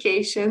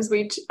certifications,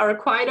 which are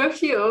quite a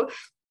few,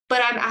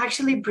 but I'm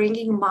actually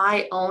bringing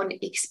my own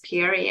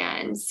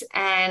experience.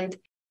 And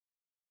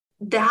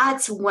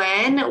that's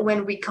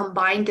when we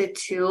combine the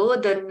two,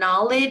 the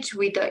knowledge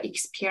with the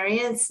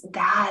experience,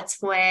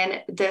 that's when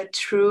the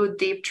true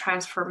deep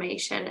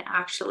transformation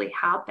actually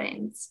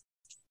happens.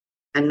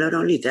 And not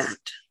only that,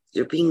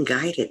 you're being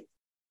guided.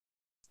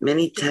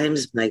 Many Yeah.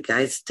 times my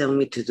guides tell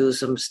me to do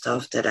some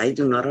stuff that I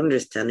do not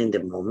understand in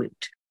the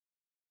moment.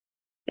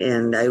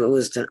 And I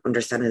always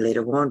understand it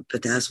later on,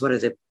 but that's what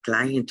the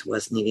client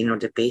was needing or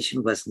the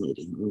patient was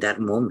needing in that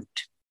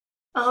moment.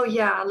 Oh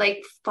yeah,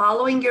 like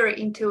following your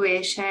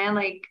intuition,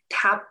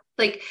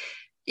 like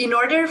in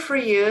order for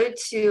you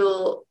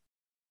to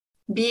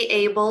be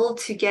able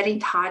to get in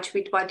touch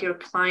with what your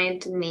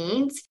client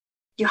needs,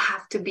 you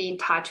have to be in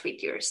touch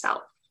with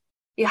yourself.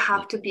 You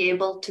have to be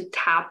able to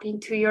tap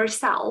into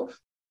yourself.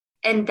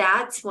 And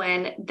that's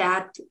when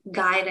that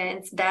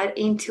guidance, that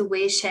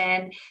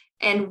intuition,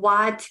 and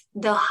what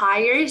the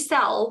higher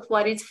self,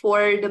 what is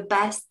for the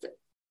best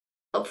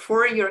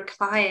for your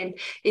client,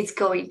 is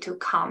going to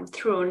come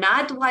through.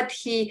 Not what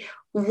he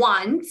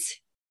wants,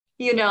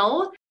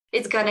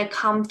 it's going to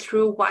come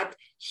through what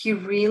he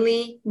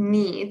really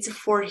needs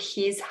for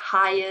his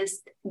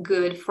highest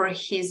good, for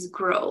his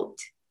growth.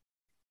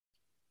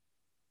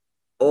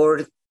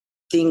 Or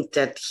think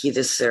that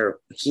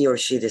he or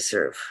she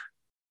deserve.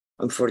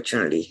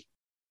 Unfortunately,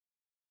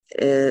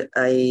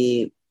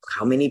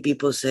 how many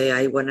people say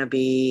I want to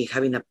be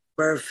having a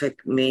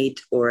perfect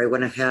mate, or I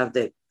want to have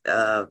the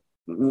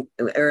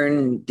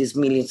earn these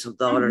millions of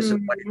dollars or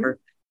whatever,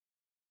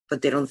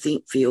 but they don't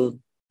feel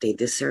they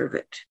deserve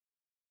it.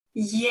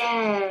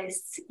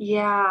 Yes,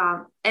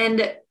 yeah.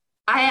 And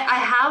I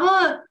have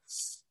a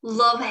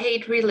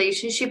love-hate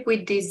relationship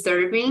with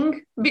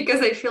deserving,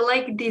 because I feel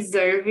like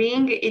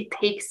deserving, it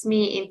takes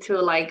me into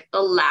like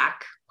a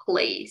lack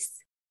place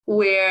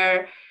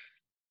where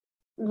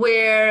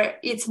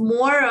it's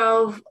more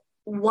of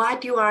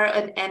what you are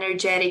an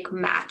energetic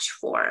match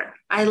for.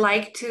 I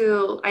like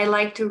to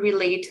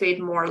relate to it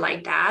more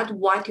like that,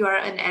 what you are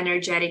an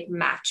energetic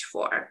match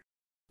for.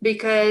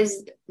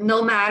 Because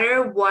no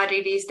matter what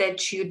it is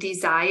that you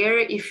desire,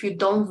 if you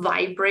don't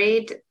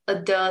vibrate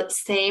at the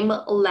same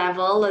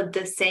level, at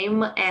the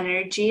same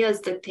energy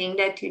as the thing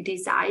that you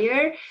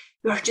desire,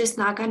 you're just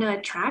not going to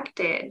attract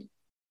it.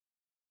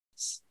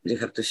 You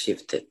have to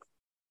shift it.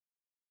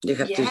 You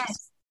have to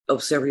Yes.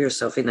 observe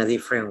yourself in a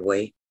different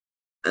way.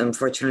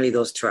 unfortunately,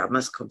 those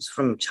traumas comes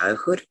from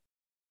childhood.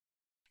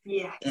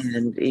 Yes.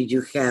 And if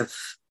you have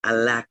a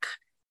lack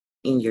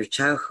in your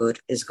childhood,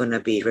 it's going to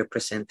be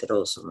represented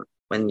also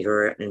when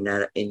you're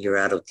in your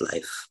adult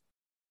life.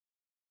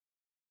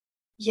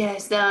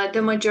 Yes,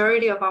 the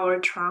majority of our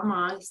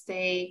traumas,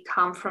 they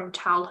come from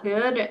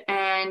childhood.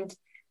 And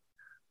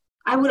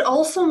I would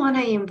also want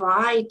to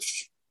invite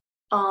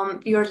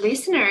your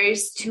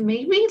listeners to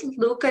maybe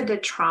look at the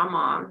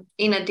trauma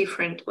in a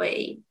different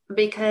way,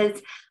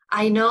 because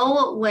I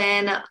know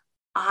when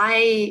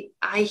I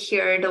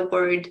hear the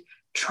word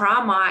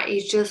trauma,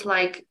 it's just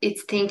like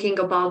it's thinking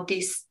about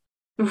this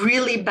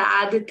really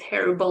bad,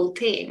 terrible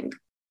thing.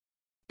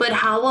 But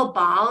how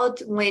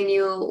about when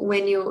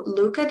you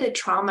look at the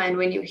trauma and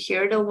when you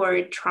hear the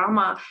word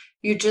trauma,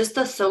 you just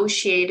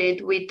associate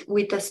it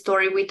with a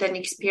story, with an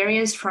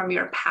experience from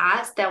your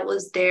past that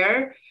was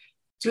there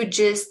to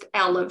just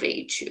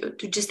elevate you,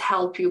 to just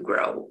help you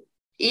grow.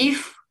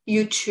 If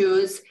you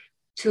choose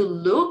to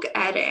look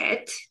at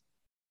it,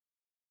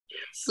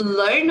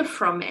 learn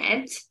from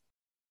it,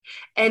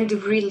 and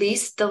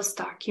release those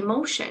dark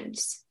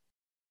emotions.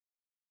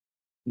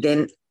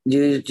 Then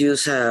you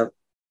use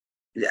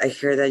I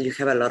hear that you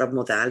have a lot of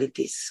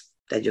modalities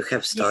that you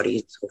have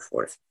studied and so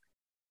forth.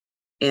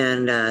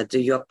 And do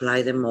you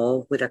apply them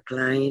all with a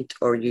client,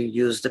 or you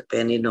use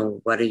depending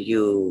on what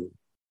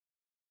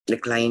the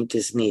client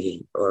is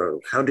needing, or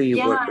how do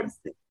you work with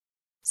it?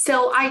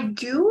 So I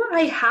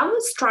have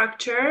a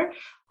structure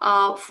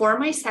for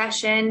my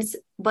sessions,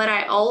 but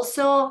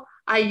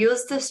I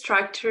use the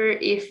structure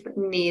if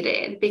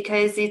needed,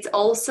 because it's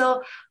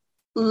also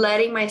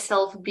letting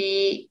myself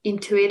be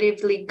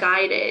intuitively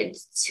guided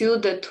to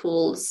the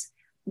tools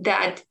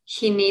that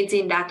he needs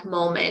in that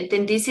moment.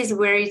 And this is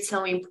where it's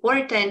so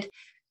important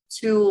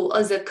to,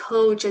 as a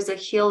coach, as a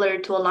healer,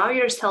 to allow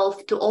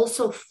yourself to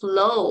also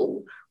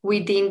flow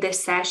within the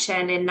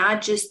session and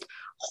not just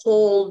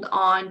hold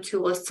on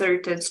to a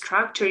certain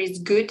structure. It's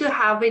good to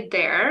have it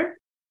there,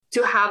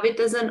 to have it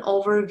as an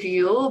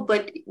overview,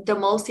 but the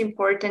most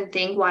important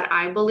thing, what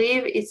I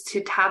believe, is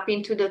to tap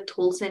into the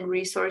tools and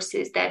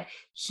resources that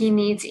he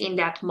needs in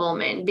that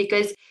moment.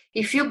 Because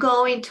if you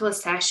go into a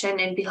session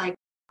and be like,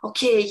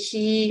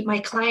 okay, my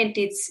client,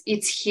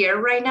 it's here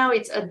right now,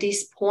 it's at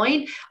this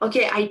point,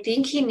 okay, I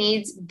think he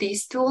needs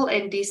this tool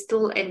and this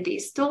tool and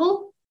this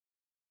tool,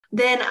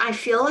 then I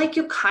feel like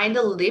you kind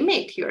of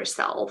limit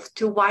yourself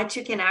to what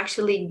you can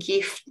actually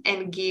gift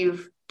and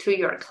give to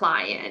your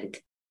client.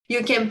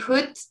 You can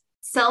put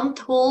some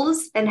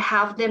tools and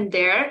have them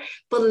there,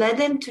 but let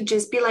them to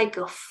just be like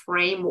a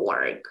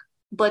framework,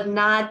 but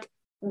not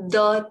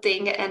the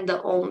thing and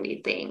the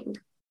only thing.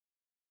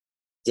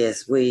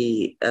 Yes,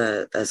 we,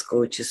 as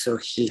coaches or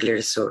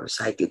healers or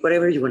psychic,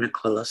 whatever you want to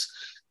call us,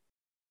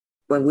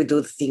 when we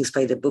do things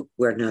by the book,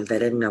 we're not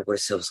letting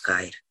ourselves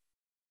guide.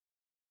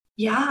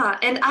 Yeah,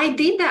 and I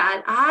did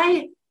that.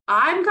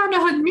 I'm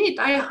gonna admit,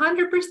 I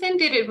 100%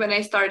 did it when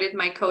I started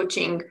my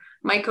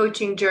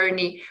coaching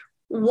journey.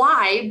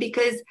 Why?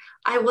 Because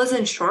I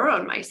wasn't sure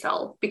on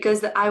myself,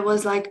 because I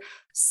was like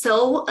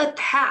so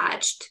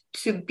attached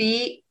to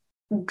be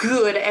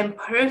good and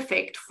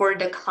perfect for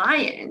the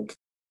client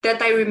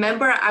that I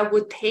remember I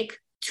would take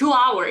 2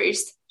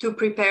 hours to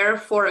prepare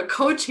for a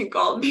coaching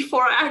call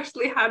before I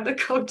actually had the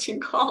coaching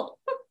call.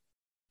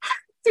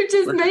 To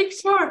just make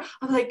sure.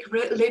 I'm like,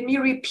 let me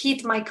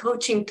repeat my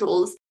coaching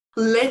tools.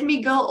 Let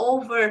me go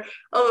over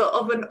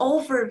of an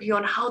overview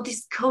on how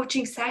this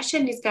coaching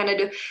session is going to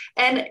do.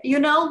 And,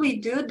 we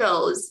do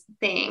those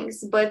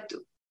things,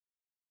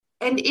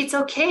 and it's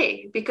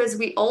okay because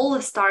we all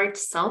start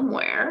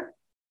somewhere.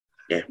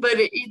 Yeah. But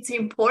it's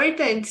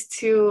important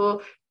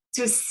to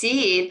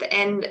see it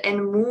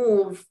and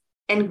move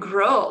and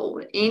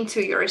grow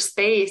into your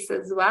space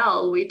as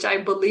well, which I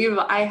believe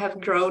I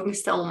have grown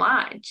so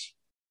much.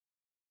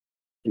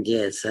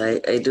 Yes,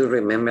 I do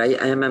remember. I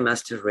am a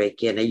master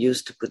Reiki, and I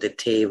used to put the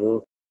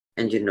table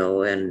and,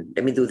 and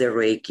let me do the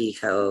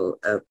Reiki, how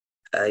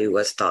I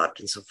was taught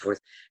and so forth.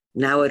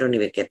 Now I don't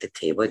even get the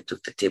table. I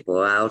took the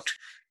table out,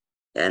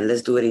 and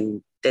let's do it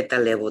in theta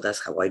level.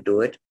 That's how I do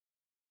it.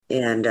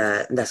 And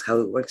that's how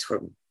it works for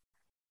me.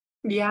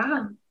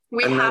 Yeah,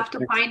 we have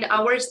to find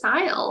our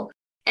style.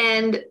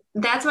 And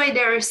that's why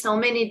there are so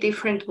many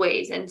different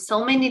ways and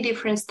so many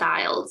different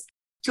styles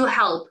to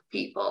help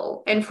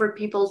people and for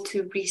people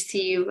to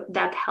receive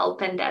that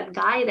help and that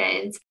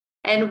guidance.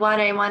 And what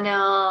I want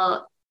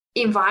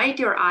to invite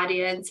your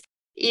audience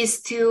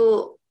is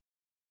to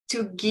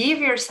give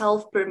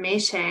yourself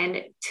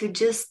permission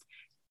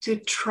to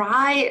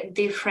try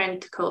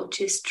different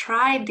coaches,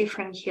 try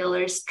different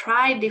healers,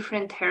 try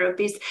different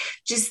therapists,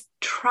 just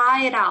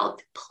try it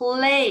out,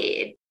 play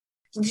it,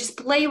 just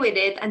play with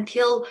it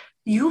until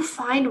you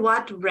find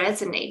what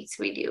resonates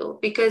with you.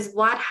 Because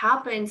what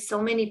happens,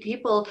 so many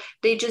people,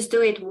 they just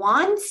do it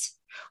once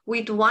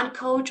with one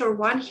coach or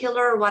one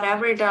healer or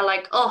whatever. They're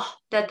like, oh,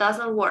 that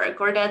doesn't work,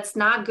 or that's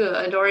not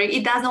good, or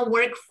it doesn't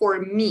work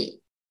for me.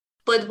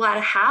 But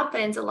what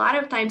happens a lot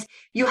of times,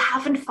 you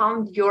haven't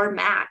found your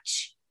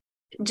match.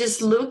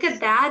 Just look at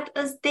that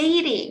as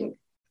dating.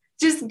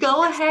 just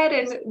go ahead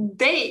and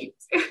date.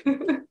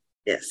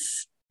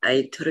 Yes,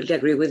 I totally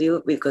agree with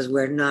you because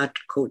we're not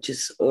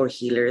coaches or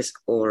healers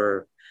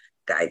or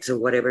guides or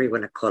whatever you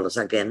want to call us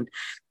again,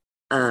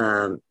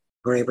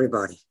 for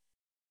everybody.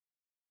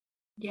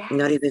 Yeah.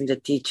 Not even the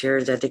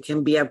teacher, that they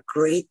can be a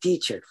great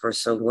teacher for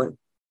someone.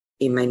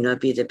 It might not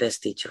be the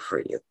best teacher for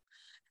you.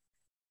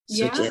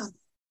 So just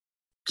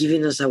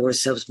giving us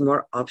ourselves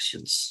more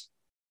options.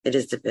 It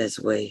is the best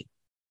way.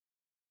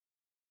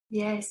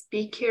 Yes,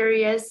 be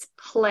curious,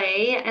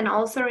 play, and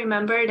also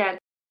remember that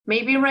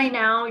maybe right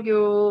now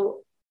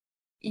you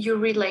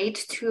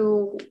relate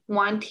to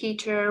one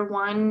teacher,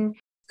 one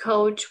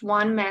coach,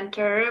 one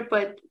mentor,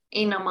 but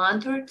in a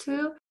month or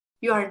two,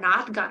 you are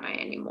not gonna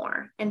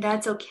anymore. And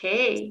that's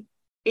okay.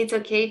 It's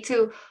okay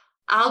to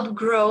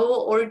outgrow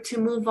or to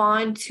move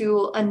on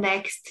to a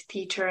next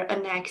teacher, a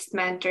next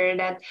mentor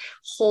that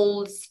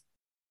holds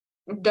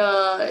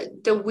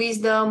the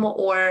wisdom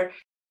or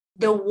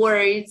the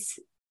words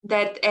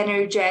that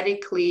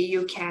energetically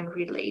you can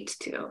relate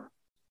to.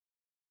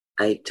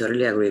 I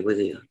totally agree with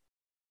you.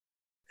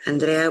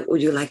 Andrea,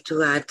 would you like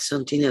to add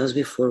something else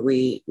before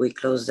we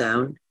close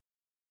down?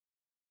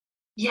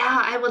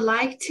 Yeah, I would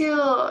like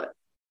to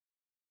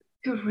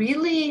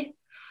really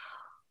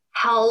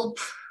help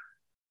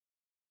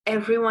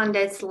everyone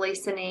that's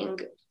listening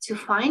to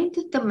find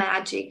the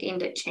magic in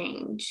the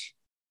change,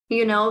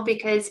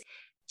 because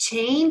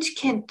change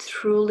can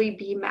truly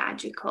be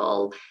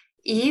magical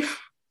if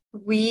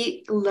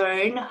we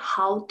learn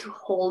how to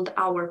hold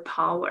our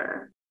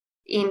power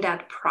in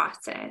that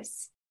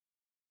process.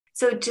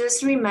 So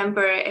just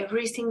remember,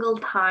 every single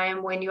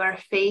time when you are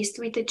faced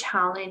with a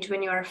challenge,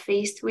 when you are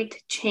faced with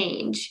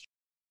change,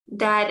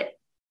 that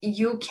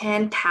you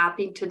can tap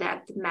into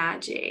that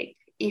magic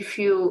if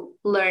you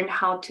learn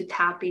how to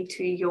tap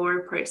into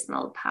your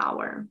personal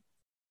power.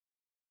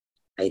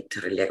 I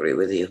totally agree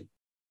with you.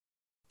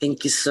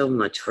 Thank you so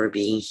much for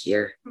being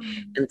here.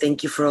 And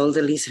thank you for all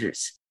the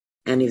listeners.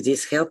 And if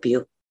this helped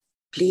you,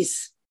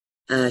 please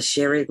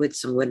share it with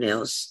someone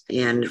else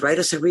and write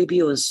us a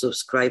review and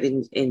subscribe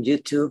in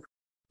YouTube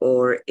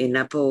or in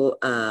Apple.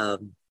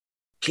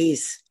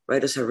 Please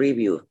write us a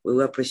review. We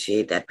will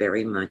appreciate that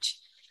very much.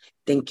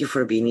 Thank you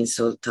for being in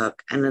Soul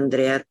Talk. And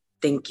Andrea,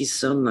 thank you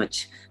so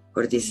much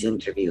for this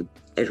interview.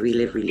 I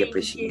really, really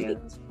appreciate it.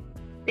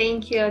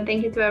 Thank you.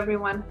 Thank you to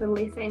everyone who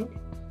listened.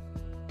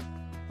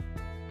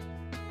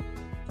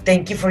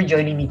 Thank you for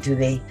joining me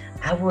today.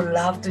 I would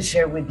love to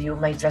share with you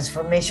my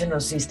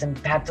transformational system,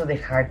 Path to the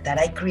Heart, that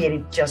I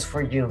created just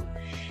for you.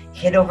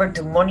 Head over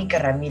to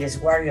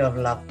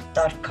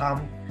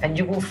MonicaRamirezWarriorOfLove.com and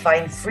you will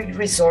find free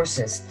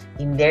resources.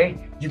 In there,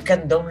 you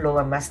can download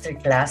a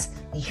masterclass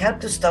in how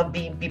to stop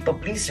being people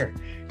pleaser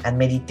and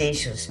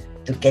meditations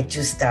to get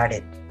you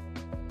started.